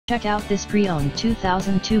Check out this pre-owned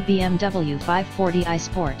 2002 BMW 540i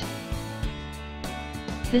Sport.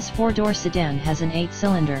 This 4-door sedan has an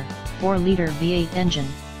 8-cylinder, 4-liter V8 engine,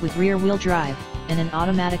 with rear-wheel drive, and an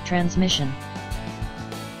automatic transmission.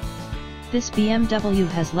 This BMW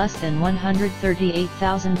has less than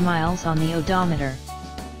 138,000 miles on the odometer.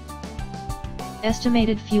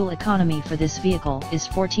 Estimated fuel economy for this vehicle is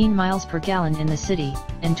 14 miles per gallon in the city,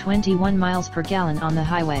 and 21 miles per gallon on the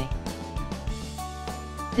highway.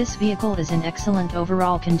 This vehicle is in excellent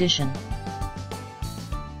overall condition.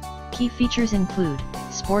 Key features include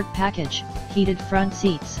Sport Package, heated front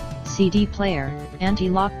seats, CD player,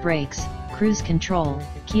 anti-lock brakes, cruise control,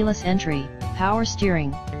 keyless entry, power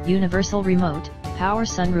steering, universal remote, power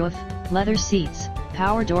sunroof, leather seats,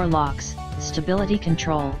 power door locks, stability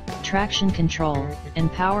control, traction control, and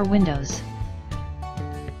power windows.